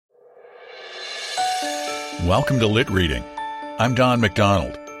Welcome to Lit Reading. I'm Don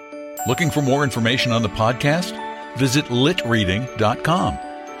McDonald. Looking for more information on the podcast? Visit litreading.com.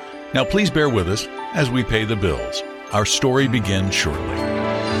 Now please bear with us as we pay the bills. Our story begins shortly.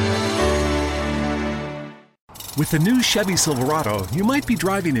 With the new Chevy Silverado, you might be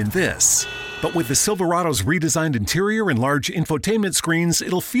driving in this. But with the Silverado's redesigned interior and large infotainment screens,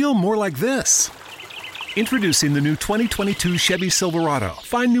 it'll feel more like this. Introducing the new 2022 Chevy Silverado.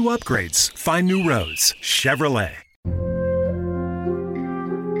 Find new upgrades. Find new roads. Chevrolet.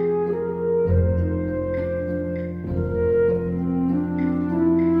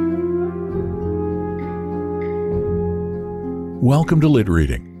 Welcome to Lit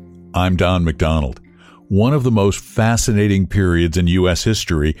Reading. I'm Don McDonald. One of the most fascinating periods in U.S.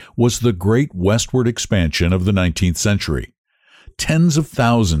 history was the great westward expansion of the 19th century. Tens of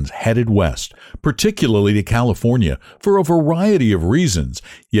thousands headed west, particularly to California, for a variety of reasons,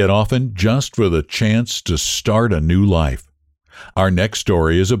 yet often just for the chance to start a new life. Our next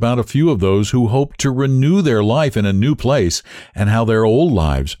story is about a few of those who hope to renew their life in a new place and how their old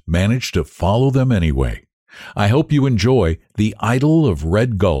lives managed to follow them anyway. I hope you enjoy The Idyll of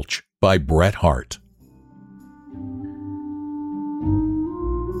Red Gulch by Bret Harte.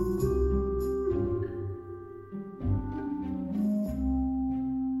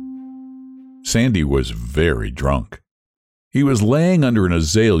 Sandy was very drunk. He was laying under an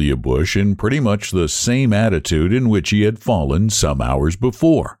azalea bush in pretty much the same attitude in which he had fallen some hours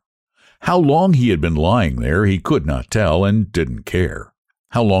before. How long he had been lying there he could not tell and didn't care.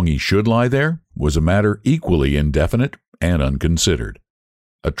 How long he should lie there was a matter equally indefinite and unconsidered.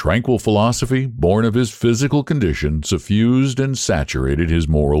 A tranquil philosophy born of his physical condition suffused and saturated his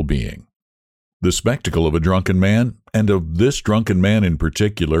moral being. The spectacle of a drunken man, and of this drunken man in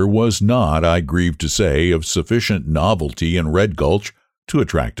particular, was not, I grieve to say, of sufficient novelty in Red Gulch to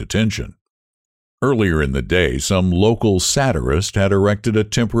attract attention. Earlier in the day, some local satirist had erected a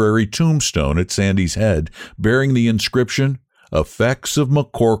temporary tombstone at Sandy's head bearing the inscription, "Effects of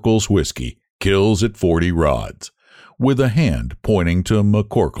McCorkle's Whiskey, kills at 40 rods," with a hand pointing to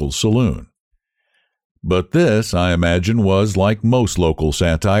McCorkle's saloon. But this, I imagine, was, like most local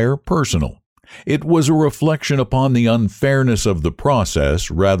satire, personal. It was a reflection upon the unfairness of the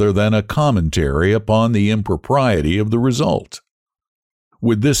process rather than a commentary upon the impropriety of the result.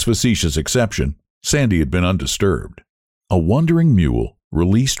 With this facetious exception, Sandy had been undisturbed. A wandering mule,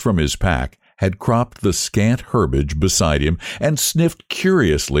 released from his pack, had cropped the scant herbage beside him and sniffed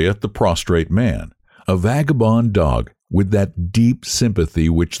curiously at the prostrate man. A vagabond dog, with that deep sympathy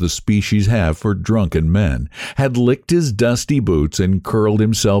which the species have for drunken men, had licked his dusty boots and curled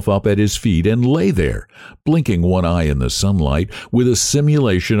himself up at his feet and lay there, blinking one eye in the sunlight with a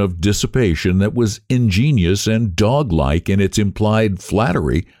simulation of dissipation that was ingenious and dog-like in its implied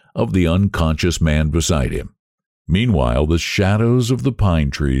flattery of the unconscious man beside him. Meanwhile, the shadows of the pine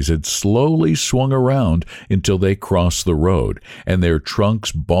trees had slowly swung around until they crossed the road, and their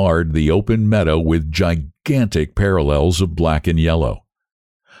trunks barred the open meadow with gigantic parallels of black and yellow.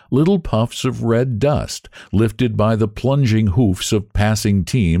 Little puffs of red dust, lifted by the plunging hoofs of passing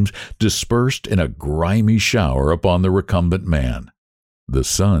teams, dispersed in a grimy shower upon the recumbent man. The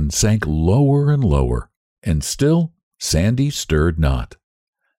sun sank lower and lower, and still Sandy stirred not.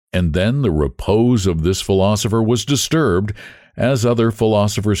 And then the repose of this philosopher was disturbed, as other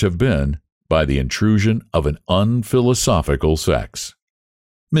philosophers have been, by the intrusion of an unphilosophical sex.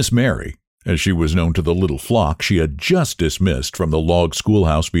 Miss Mary, as she was known to the little flock she had just dismissed from the log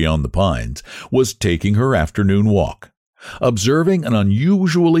schoolhouse beyond the pines, was taking her afternoon walk. Observing an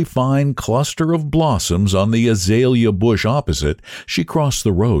unusually fine cluster of blossoms on the azalea bush opposite, she crossed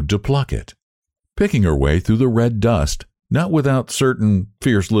the road to pluck it. Picking her way through the red dust, not without certain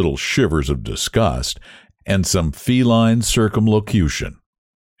fierce little shivers of disgust and some feline circumlocution.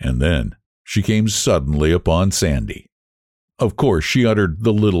 And then she came suddenly upon Sandy. Of course, she uttered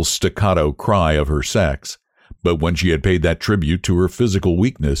the little staccato cry of her sex, but when she had paid that tribute to her physical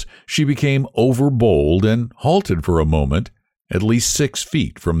weakness, she became overbold and halted for a moment, at least 6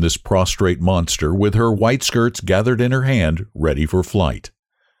 feet from this prostrate monster, with her white skirts gathered in her hand, ready for flight.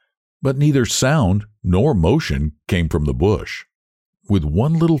 But neither sound nor motion came from the bush. With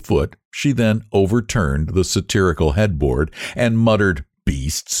one little foot, she then overturned the satirical headboard and muttered,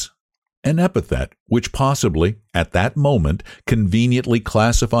 "Beasts," an epithet which possibly, at that moment, conveniently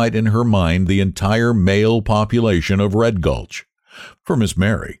classified in her mind the entire male population of Red Gulch. For Miss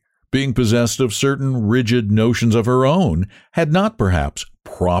Mary, being possessed of certain rigid notions of her own, had not perhaps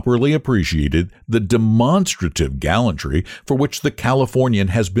properly appreciated the demonstrative gallantry for which the Californian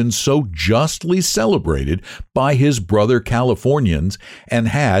has been so justly celebrated by his brother Californians, and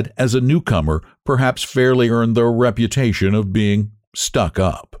had, as a newcomer, perhaps fairly earned the reputation of being stuck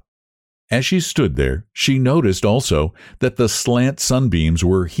up. As she stood there, she noticed also that the slant sunbeams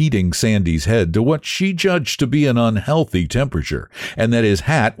were heating Sandy's head to what she judged to be an unhealthy temperature, and that his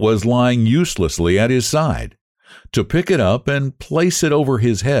hat was lying uselessly at his side. To pick it up and place it over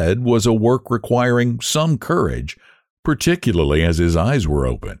his head was a work requiring some courage, particularly as his eyes were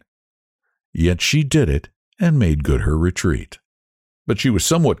open. Yet she did it and made good her retreat. But she was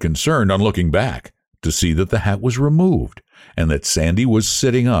somewhat concerned on looking back to see that the hat was removed, and that Sandy was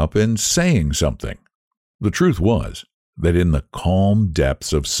sitting up and saying something. The truth was that in the calm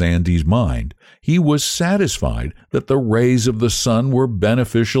depths of Sandy's mind, he was satisfied that the rays of the sun were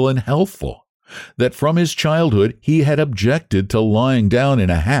beneficial and healthful, that from his childhood he had objected to lying down in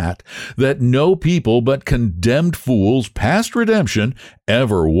a hat, that no people but condemned fools past redemption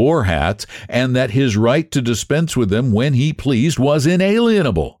ever wore hats, and that his right to dispense with them when he pleased was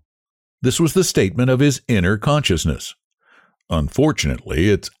inalienable. This was the statement of his inner consciousness. Unfortunately,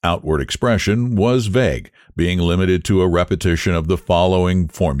 its outward expression was vague, being limited to a repetition of the following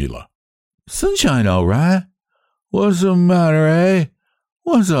formula. "Sunshine, all right. What's the matter, eh?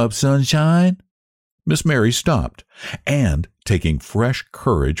 What's up, sunshine?" Miss Mary stopped, and, taking fresh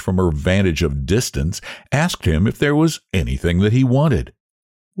courage from her vantage of distance, asked him if there was anything that he wanted.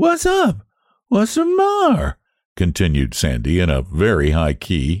 "What's up? What's the matter?" continued Sandy in a very high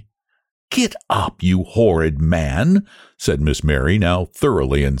key. "Get up, you horrid man," said Miss Mary, now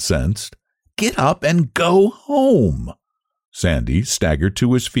thoroughly incensed. "Get up and go home." Sandy staggered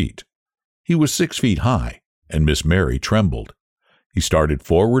to his feet. He was 6 feet high, and Miss Mary trembled. He started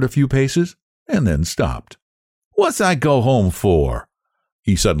forward a few paces, and then stopped. "What's I go home for?"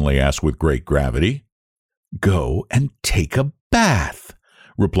 he suddenly asked with great gravity. "Go and take a bath,"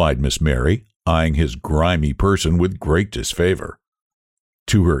 replied Miss Mary, eyeing his grimy person with great disfavor.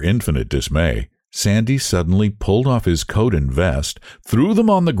 To her infinite dismay, Sandy suddenly pulled off his coat and vest, threw them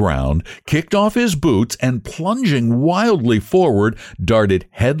on the ground, kicked off his boots, and plunging wildly forward, darted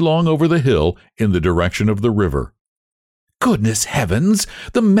headlong over the hill in the direction of the river. "Goodness heavens,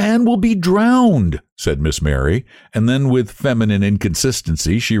 the man will be drowned," said Miss Mary, and then with feminine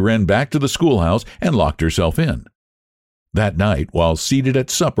inconsistency she ran back to the schoolhouse and locked herself in. That night, while seated at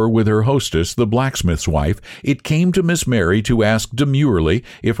supper with her hostess, the blacksmith's wife, it came to Miss Mary to ask demurely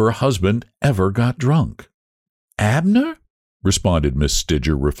if her husband ever got drunk. "Abner?" responded Miss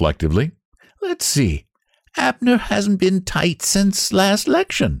Stidger reflectively. "Let's see. Abner hasn't been tight since last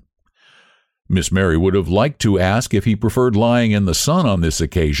 'lection." Miss Mary would have liked to ask if he preferred lying in the sun on this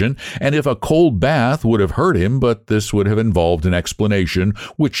occasion, and if a cold bath would have hurt him, but this would have involved an explanation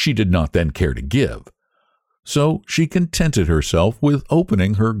which she did not then care to give. So she contented herself with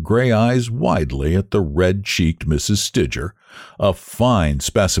opening her gray eyes widely at the red-cheeked Mrs. Stidger, a fine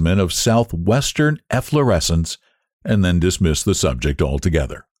specimen of southwestern efflorescence, and then dismissed the subject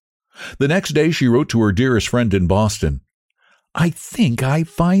altogether. The next day she wrote to her dearest friend in Boston, "I think I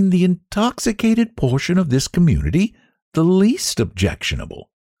find the intoxicated portion of this community the least objectionable.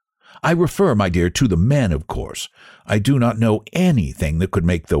 I refer, my dear, to the men, of course. I do not know anything that could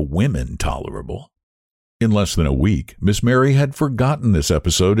make the women tolerable." In less than a week, Miss Mary had forgotten this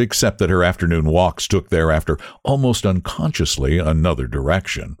episode, except that her afternoon walks took thereafter almost unconsciously another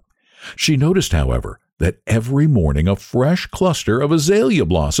direction. She noticed, however, that every morning a fresh cluster of azalea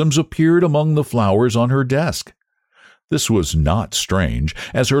blossoms appeared among the flowers on her desk. This was not strange,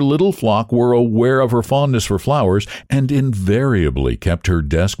 as her little flock were aware of her fondness for flowers and invariably kept her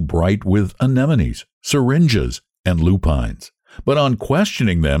desk bright with anemones, syringas, and lupines. But on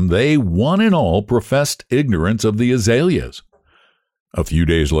questioning them, they one and all professed ignorance of the azaleas. A few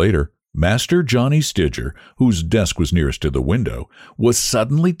days later, Master Johnny Stidger, whose desk was nearest to the window, was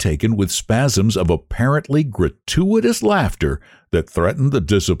suddenly taken with spasms of apparently gratuitous laughter that threatened the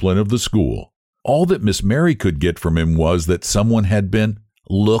discipline of the school. All that Miss Mary could get from him was that someone had been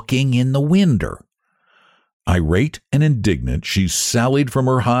looking in the window. Irate and indignant, she sallied from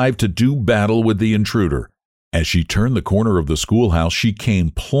her hive to do battle with the intruder. As she turned the corner of the schoolhouse, she came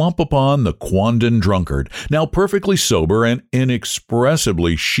plump upon the quondam drunkard, now perfectly sober and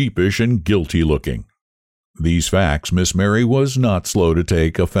inexpressibly sheepish and guilty-looking. These facts Miss Mary was not slow to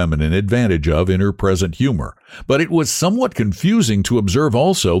take a feminine advantage of in her present humor, but it was somewhat confusing to observe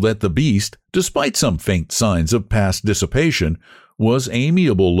also that the beast, despite some faint signs of past dissipation, was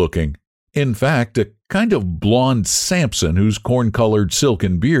amiable-looking, In fact, a kind of blonde Samson whose corn-colored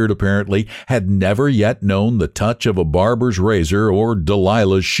silken beard apparently had never yet known the touch of a barber's razor or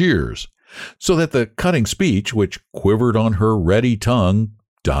Delilah's shears, so that the cutting speech which quivered on her ready tongue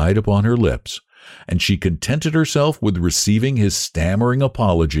died upon her lips, and she contented herself with receiving his stammering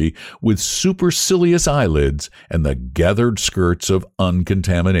apology with supercilious eyelids and the gathered skirts of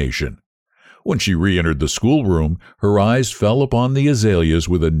uncontamination. When she re-entered the schoolroom, her eyes fell upon the azaleas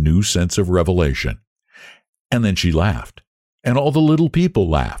with a new sense of revelation. And then she laughed, and all the little people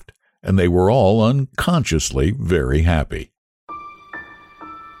laughed, and they were all unconsciously very happy.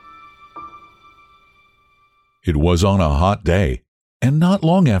 It was on a hot day, and not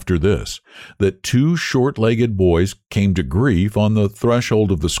long after this, that two short-legged boys came to grief on the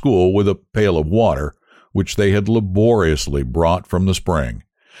threshold of the school with a pail of water, which they had laboriously brought from the spring,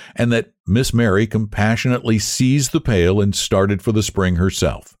 and that Miss Mary compassionately seized the pail and started for the spring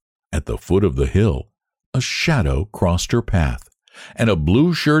herself. At the foot of the hill, a shadow crossed her path, and a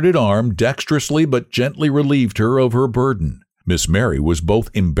blue-shirted arm dexterously but gently relieved her of her burden. Miss Mary was both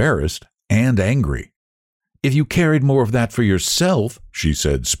embarrassed and angry. "If you carried more of that for yourself," she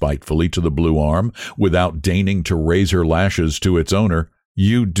said spitefully to the blue arm, without deigning to raise her lashes to its owner,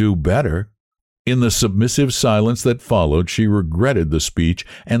 "you'd do better." In the submissive silence that followed, she regretted the speech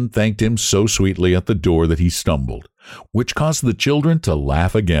and thanked him so sweetly at the door that he stumbled, which caused the children to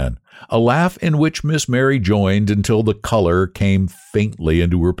laugh again, a laugh in which Miss Mary joined until the color came faintly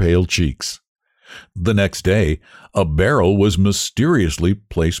into her pale cheeks. The next day, a barrel was mysteriously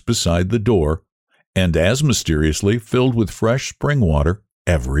placed beside the door, and as mysteriously filled with fresh spring water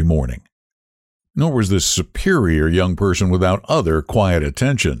every morning. Nor was this superior young person without other quiet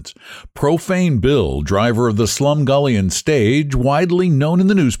attentions. Profane Bill, driver of the Slumgullion stage, widely known in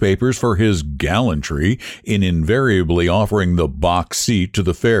the newspapers for his gallantry in invariably offering the box seat to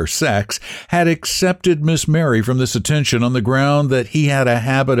the fair sex, had accepted Miss Mary from this attention on the ground that he had a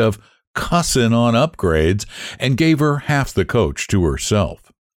habit of cussin' on upgrades, and gave her half the coach to herself.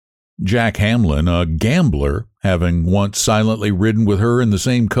 Jack Hamlin, a gambler, having once silently ridden with her in the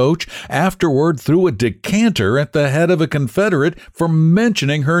same coach, afterward threw a decanter at the head of a Confederate for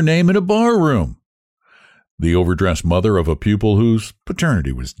mentioning her name in a barroom. The overdressed mother of a pupil whose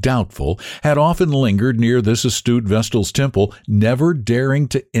paternity was doubtful had often lingered near this astute Vestal's temple, never daring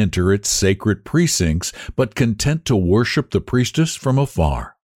to enter its sacred precincts, but content to worship the priestess from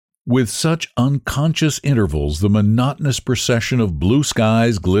afar. With such unconscious intervals, the monotonous procession of blue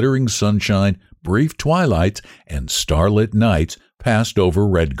skies, glittering sunshine, brief twilights, and starlit nights passed over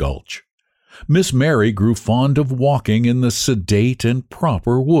Red Gulch. Miss Mary grew fond of walking in the sedate and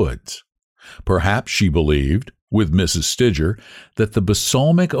proper woods. Perhaps she believed, with Mrs. Stidger, that the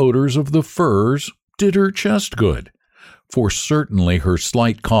balsamic odors of the firs did her chest good, for certainly her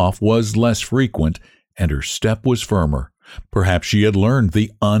slight cough was less frequent and her step was firmer. Perhaps she had learned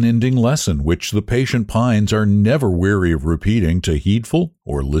the unending lesson which the patient pines are never weary of repeating to heedful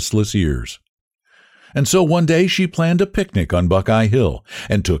or listless ears. And so one day she planned a picnic on Buckeye Hill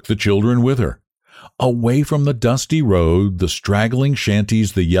and took the children with her. Away from the dusty road, the straggling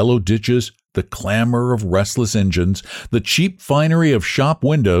shanties, the yellow ditches, the clamor of restless engines, the cheap finery of shop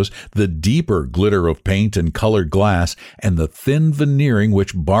windows, the deeper glitter of paint and colored glass, and the thin veneering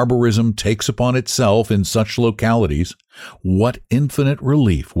which barbarism takes upon itself in such localities, what infinite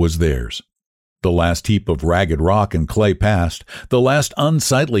relief was theirs! The last heap of ragged rock and clay passed, the last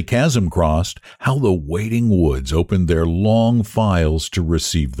unsightly chasm crossed, how the waiting woods opened their long files to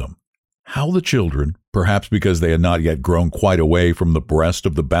receive them! How the children, perhaps because they had not yet grown quite away from the breast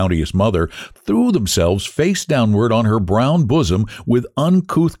of the bounteous mother, threw themselves face downward on her brown bosom with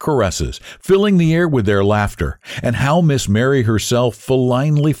uncouth caresses, filling the air with their laughter, and how Miss Mary herself,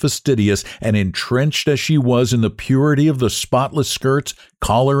 felinely fastidious and entrenched as she was in the purity of the spotless skirts,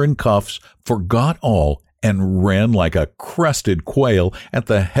 collar, and cuffs, forgot all and ran like a crested quail at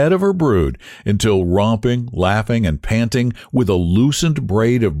the head of her brood until, romping, laughing, and panting, with a loosened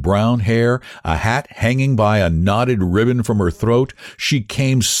braid of brown hair, a hat hanging by a knotted ribbon from her throat, she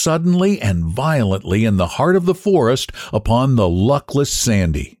came suddenly and violently in the heart of the forest upon the luckless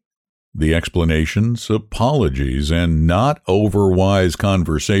Sandy. The explanations, apologies, and not overwise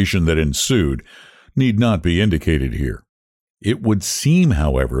conversation that ensued need not be indicated here. It would seem,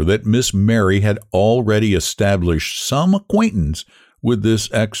 however, that Miss Mary had already established some acquaintance with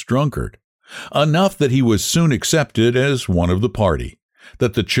this ex-drunkard, enough that he was soon accepted as one of the party,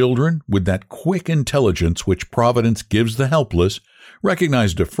 that the children, with that quick intelligence which Providence gives the helpless,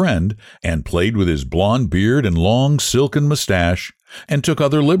 recognized a friend, and played with his blond beard and long silken mustache, and took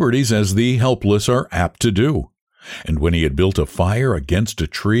other liberties as the helpless are apt to do. And when he had built a fire against a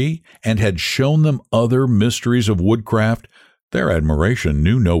tree and had shown them other mysteries of woodcraft, their admiration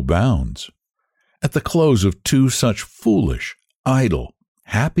knew no bounds. At the close of 2 such foolish, idle,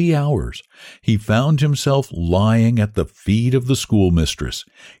 happy hours, he found himself lying at the feet of the schoolmistress,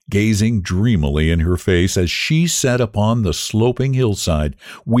 gazing dreamily in her face as she sat upon the sloping hillside,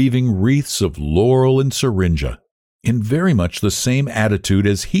 weaving wreaths of laurel and syringa, in very much the same attitude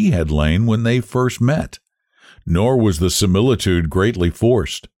as he had lain when they first met. Nor was the similitude greatly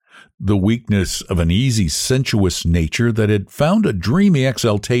forced. The weakness of an easy, sensuous nature that had found a dreamy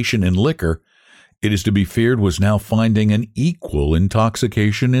exaltation in liquor, it is to be feared, was now finding an equal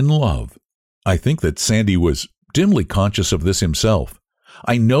intoxication in love. I think that Sandy was dimly conscious of this himself.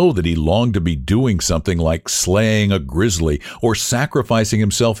 I know that he longed to be doing something like slaying a grizzly or sacrificing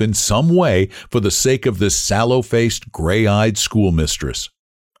himself in some way for the sake of this sallow-faced, gray-eyed schoolmistress.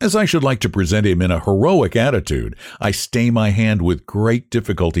 As I should like to present him in a heroic attitude, I stay my hand with great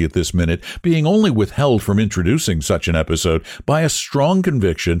difficulty at this minute, being only withheld from introducing such an episode by a strong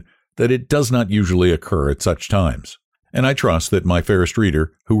conviction that it does not usually occur at such times. And I trust that my fairest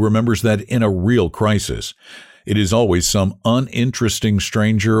reader, who remembers that in a real crisis, it is always some uninteresting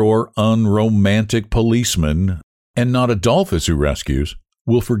stranger or unromantic policeman, and not Adolphus who rescues,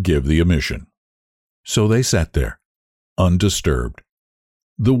 will forgive the omission. So they sat there, undisturbed.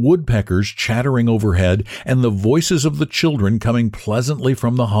 The woodpeckers chattering overhead and the voices of the children coming pleasantly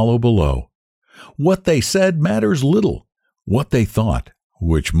from the hollow below. What they said matters little. What they thought,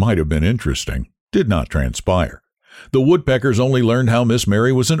 which might have been interesting, did not transpire. The woodpeckers only learned how Miss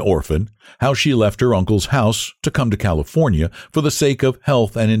Mary was an orphan, how she left her uncle's house to come to California for the sake of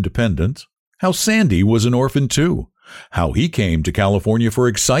health and independence, how Sandy was an orphan too, how he came to California for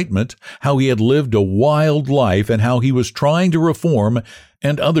excitement, how he had lived a wild life and how he was trying to reform,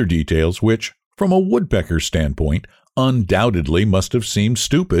 and other details which, from a woodpecker's standpoint, undoubtedly must have seemed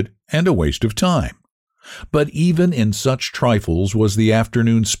stupid and a waste of time. But even in such trifles was the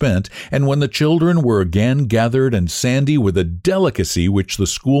afternoon spent, and when the children were again gathered and Sandy, with a delicacy which the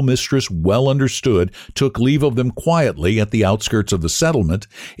schoolmistress well understood, took leave of them quietly at the outskirts of the settlement,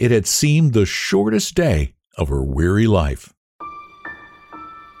 it had seemed the shortest day of her weary life.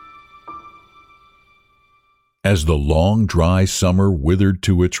 As the long, dry summer withered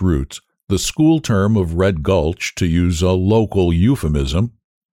to its roots, the school term of Red Gulch, to use a local euphemism,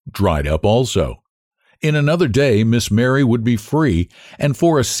 dried up also. In another day, Miss Mary would be free, and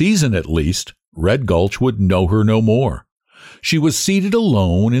for a season at least, Red Gulch would know her no more. She was seated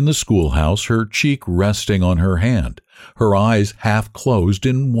alone in the schoolhouse, her cheek resting on her hand, her eyes half closed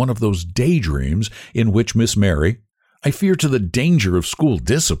in one of those daydreams in which Miss Mary, I fear to the danger of school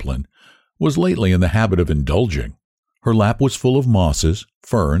discipline, was lately in the habit of indulging. Her lap was full of mosses,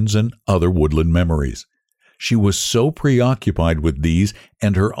 ferns, and other woodland memories. She was so preoccupied with these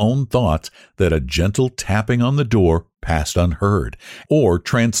and her own thoughts that a gentle tapping on the door passed unheard, or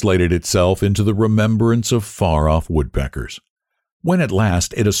translated itself into the remembrance of far-off woodpeckers. When at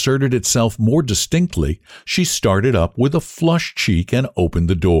last it asserted itself more distinctly, she started up with a flushed cheek and opened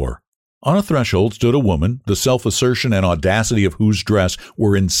the door. On a threshold stood a woman, the self-assertion and audacity of whose dress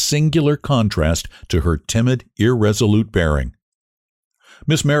were in singular contrast to her timid, irresolute bearing.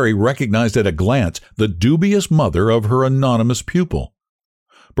 Miss Mary recognized at a glance the dubious mother of her anonymous pupil.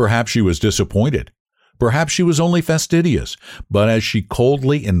 Perhaps she was disappointed. Perhaps she was only fastidious. But as she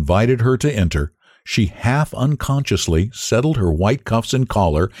coldly invited her to enter, she half unconsciously settled her white cuffs and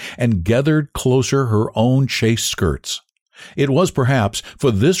collar and gathered closer her own chaste skirts. It was perhaps for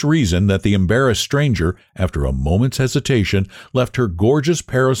this reason that the embarrassed stranger, after a moment's hesitation, left her gorgeous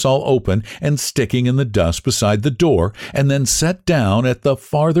parasol open and sticking in the dust beside the door, and then sat down at the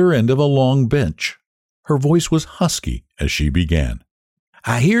farther end of a long bench. Her voice was husky as she began.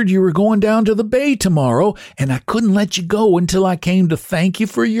 "I heard you were going down to the bay tomorrow, and I couldn't let you go until I came to thank you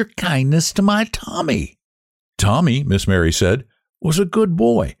for your kindness to my Tommy." Tommy, Miss Mary said, was a good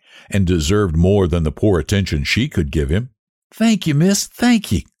boy, and deserved more than the poor attention she could give him. "Thank you, miss,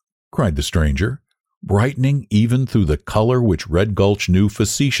 thank ye," cried the stranger, brightening even through the color which Red Gulch knew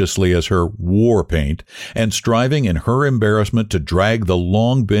facetiously as her war paint, and striving in her embarrassment to drag the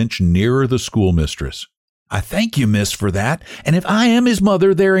long bench nearer the schoolmistress. "I thank you, miss, for that, and if I am his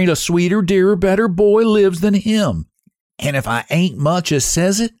mother, there ain't a sweeter, dearer, better boy lives than him. And if I ain't much as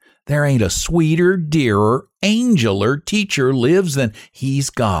says it, there ain't a sweeter, dearer, angeler teacher lives than he's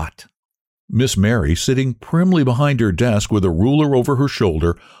got." Miss Mary, sitting primly behind her desk with a ruler over her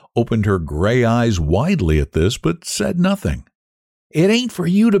shoulder, opened her gray eyes widely at this, but said nothing. It ain't for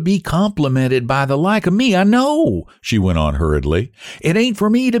you to be complimented by the like of me, I know, she went on hurriedly. It ain't for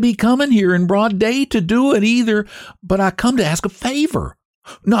me to be coming here in broad day to do it either, but I come to ask a favor.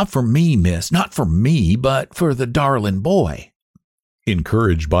 Not for me, miss, not for me, but for the darling boy.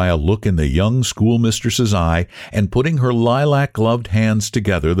 Encouraged by a look in the young schoolmistress's eye, and putting her lilac-gloved hands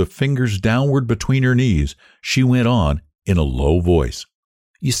together, the fingers downward between her knees, she went on in a low voice.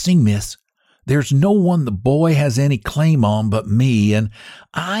 You see, miss, there's no one the boy has any claim on but me, and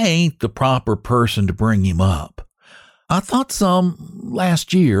I ain't the proper person to bring him up. I thought some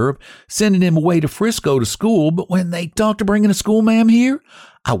last year of sending him away to Frisco to school, but when they talked of bringing a schoolma'am here,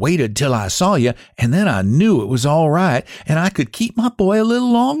 I waited till I saw you, and then I knew it was all right, and I could keep my boy a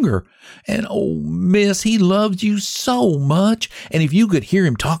little longer. And, oh, miss, he loves you so much, and if you could hear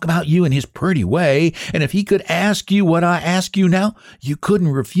him talk about you in his pretty way, and if he could ask you what I ask you now, you couldn't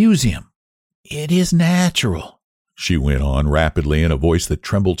refuse him. It is natural, she went on rapidly in a voice that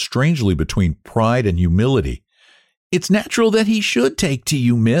trembled strangely between pride and humility. It's natural that he should take to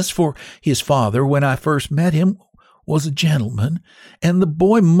you, miss, for his father, when I first met him, was a gentleman, and the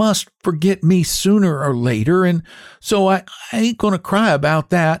boy must forget me sooner or later, and so I ain't going to cry about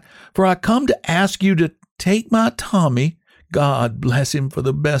that, for I come to ask you to take my Tommy, God bless him for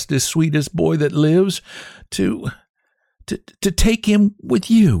the bestest, sweetest boy that lives, to take him with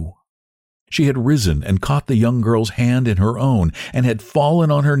you. She had risen and caught the young girl's hand in her own, and had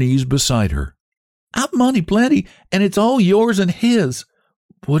fallen on her knees beside her. I've money plenty, and it's all yours and his.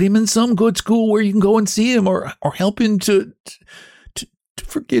 Put him in some good school where you can go and see him, or help him to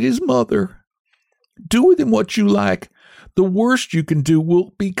forget his mother. Do with him what you like. The worst you can do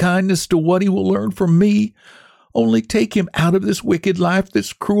will be kindness to what he will learn from me. Only take him out of this wicked life,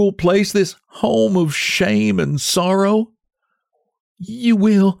 this cruel place, this home of shame and sorrow. You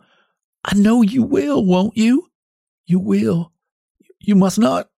will. I know you will, won't you? You will. You must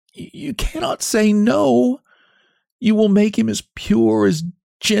not. You cannot say no. You will make him as pure, as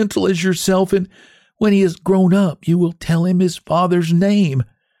gentle as yourself, and when he has grown up, you will tell him his father's name.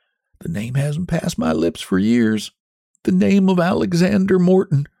 The name hasn't passed my lips for years. The name of Alexander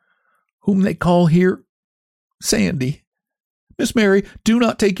Morton, whom they call here Sandy. Miss Mary, do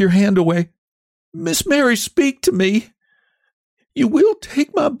not take your hand away. Miss Mary, speak to me. You will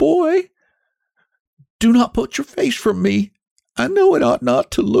take my boy? Do not put your face from me. I know it ought not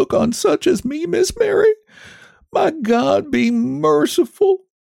to look on such as me, Miss Mary. My God, be merciful.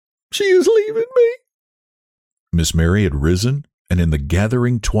 She is leaving me. Miss Mary had risen, and in the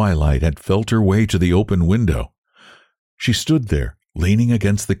gathering twilight had felt her way to the open window. She stood there, leaning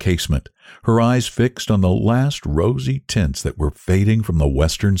against the casement, her eyes fixed on the last rosy tints that were fading from the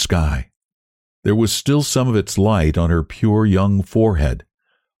western sky. There was still some of its light on her pure young forehead,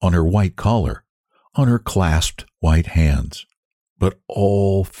 on her white collar, on her clasped white hands, but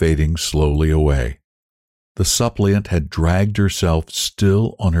all fading slowly away. The suppliant had dragged herself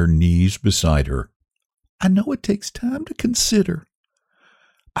still on her knees beside her. I know it takes time to consider.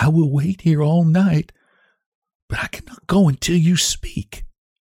 I will wait here all night, but I cannot go until you speak.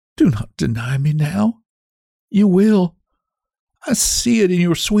 Do not deny me now. You will. I see it in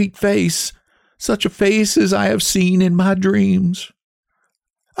your sweet face, such a face as I have seen in my dreams.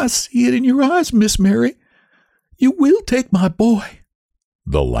 I see it in your eyes, Miss Mary. You will take my boy.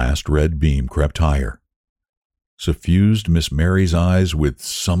 The last red beam crept higher, suffused Miss Mary's eyes with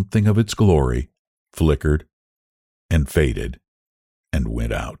something of its glory, flickered, and faded, and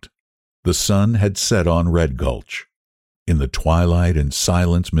went out. The sun had set on Red Gulch. In the twilight and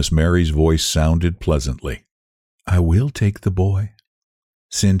silence, Miss Mary's voice sounded pleasantly. I will take the boy.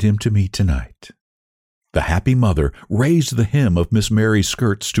 Send him to me tonight. The happy mother raised the hem of Miss Mary's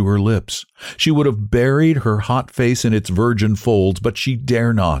skirts to her lips. She would have buried her hot face in its virgin folds, but she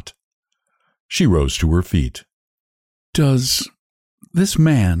dare not. She rose to her feet. Does this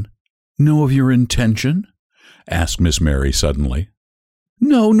man know of your intention? Asked Miss Mary suddenly.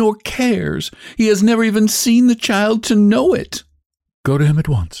 No, nor cares. He has never even seen the child to know it. Go to him at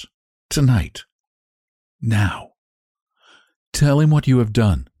once, tonight, now. Tell him what you have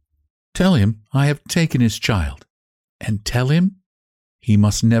done. Tell him I have taken his child, and tell him he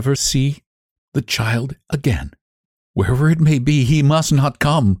must never see the child again. Wherever it may be, he must not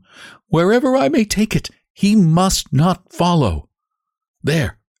come. Wherever I may take it, he must not follow.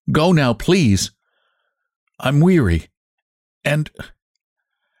 There, go now, please. I'm weary, and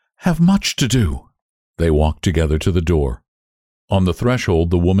have much to do. They walked together to the door. On the threshold,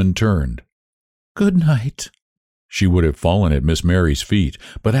 the woman turned. Good night. She would have fallen at Miss Mary's feet,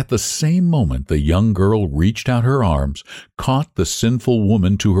 but at the same moment the young girl reached out her arms, caught the sinful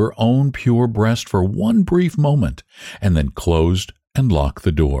woman to her own pure breast for one brief moment, and then closed and lock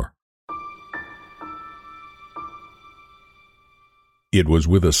the door. It was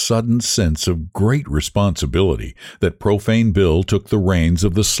with a sudden sense of great responsibility that Profane Bill took the reins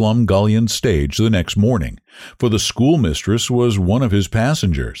of the Slumgullion stage the next morning, for the schoolmistress was one of his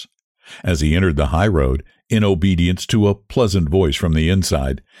passengers. As he entered the highroad, in obedience to a pleasant voice from the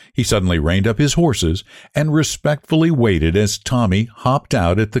inside, he suddenly reined up his horses and respectfully waited as Tommy hopped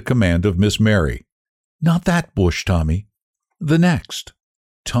out at the command of Miss Mary. "Not that bush, Tommy. The next."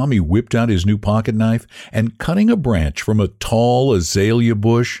 Tommy whipped out his new pocket-knife and, cutting a branch from a tall azalea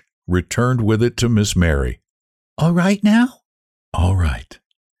bush, returned with it to Miss Mary. "All right now?" "All right."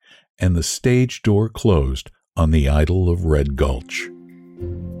 And the stage door closed on the Idyll of Red Gulch.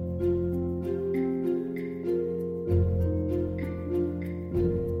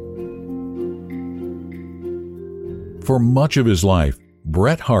 For much of his life,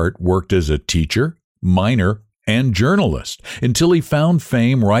 Bret Harte worked as a teacher, miner, and journalist until he found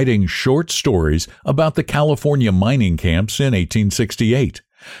fame writing short stories about the California mining camps in 1868.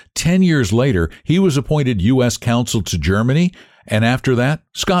 10 years later, he was appointed U.S. Consul to Germany, and after that,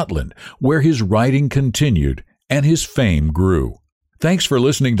 Scotland, where his writing continued and his fame grew. Thanks for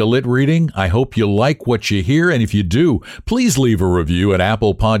listening to Lit Reading. I hope you like what you hear, and if you do, please leave a review at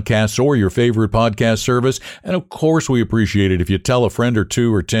Apple Podcasts or your favorite podcast service. And of course, we appreciate it if you tell a friend or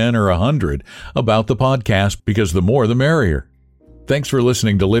 2 or 10 or 100 about the podcast, because the more the merrier. Thanks for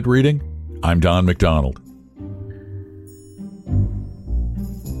listening to Lit Reading. I'm Don McDonald.